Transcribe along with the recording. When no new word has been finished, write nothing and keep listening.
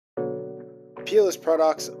Peerless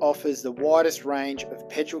Products offers the widest range of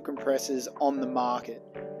petrol compressors on the market.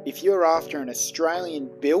 If you're after an Australian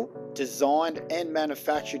built, designed and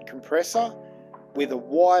manufactured compressor with a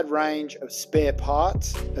wide range of spare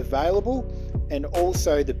parts available and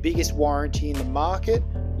also the biggest warranty in the market,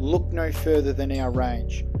 look no further than our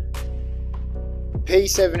range.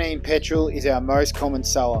 P17 petrol is our most common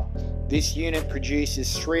seller. This unit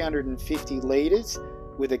produces 350 litres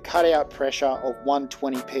with a cut-out pressure of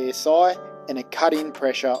 120 psi and a cut-in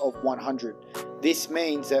pressure of 100. This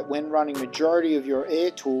means that when running majority of your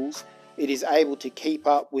air tools, it is able to keep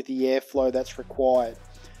up with the airflow that's required.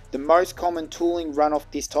 The most common tooling run off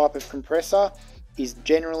this type of compressor is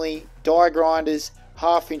generally die grinders,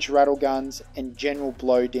 half-inch rattle guns and general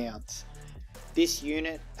blowdowns. This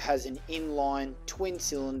unit has an inline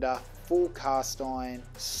twin-cylinder, full cast iron,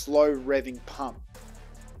 slow revving pump.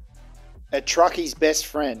 A truckie's best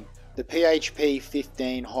friend, the PHP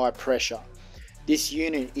 15 high pressure. This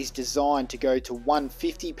unit is designed to go to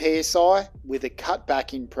 150 psi with a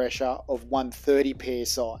cutback in pressure of 130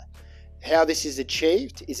 psi. How this is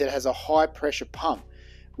achieved is it has a high pressure pump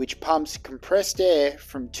which pumps compressed air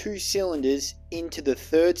from 2 cylinders into the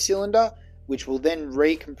 3rd cylinder, which will then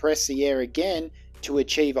recompress the air again to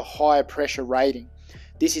achieve a higher pressure rating.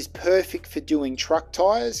 This is perfect for doing truck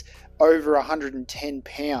tyres over 110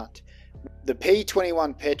 pound. The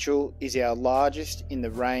P21 petrol is our largest in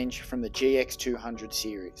the range from the GX200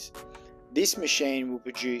 series. This machine will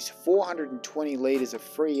produce 420 litres of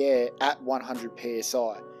free air at 100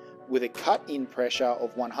 psi with a cut-in pressure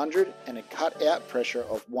of 100 and a cut-out pressure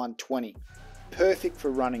of 120. Perfect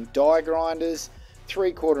for running die grinders,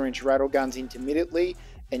 3/4 inch rattle guns intermittently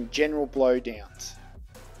and general blowdowns.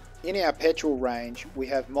 In our petrol range, we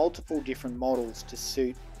have multiple different models to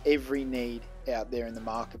suit every need out there in the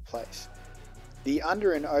marketplace. The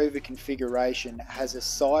under and over configuration has a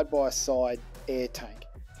side-by-side air tank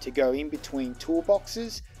to go in between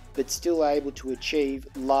toolboxes but still able to achieve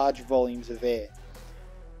large volumes of air.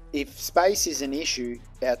 If space is an issue,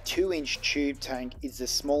 our 2-inch tube tank is the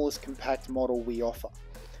smallest compact model we offer.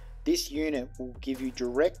 This unit will give you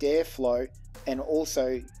direct airflow and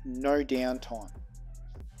also no downtime.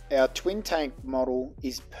 Our twin tank model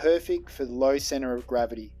is perfect for the low center of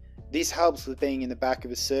gravity. This helps with being in the back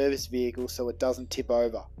of a service vehicle so it doesn't tip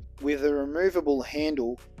over. With a removable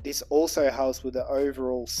handle, this also helps with the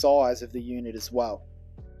overall size of the unit as well.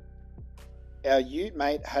 Our Ute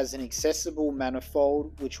Mate has an accessible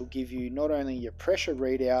manifold which will give you not only your pressure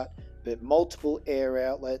readout but multiple air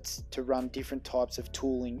outlets to run different types of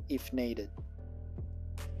tooling if needed.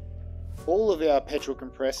 All of our petrol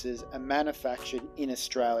compressors are manufactured in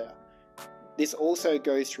Australia. This also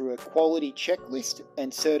goes through a quality checklist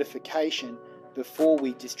and certification before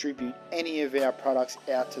we distribute any of our products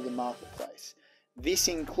out to the marketplace. This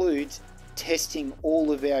includes testing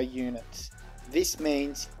all of our units. This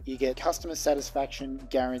means you get customer satisfaction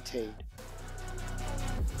guaranteed.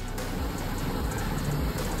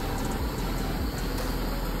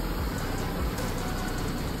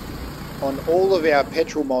 On all of our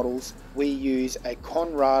petrol models, we use a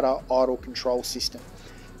Conrader idle control system.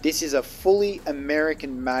 This is a fully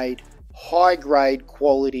American-made, high-grade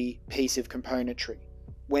quality piece of componentry.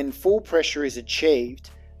 When full pressure is achieved,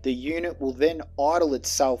 the unit will then idle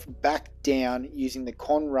itself back down using the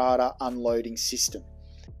Conrader unloading system.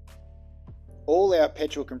 All our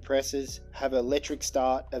petrol compressors have electric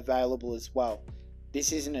start available as well.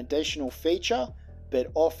 This is an additional feature but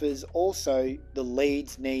offers also the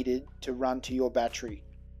leads needed to run to your battery.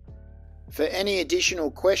 For any additional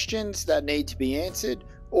questions that need to be answered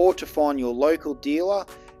or to find your local dealer,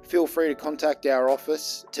 feel free to contact our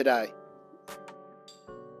office today.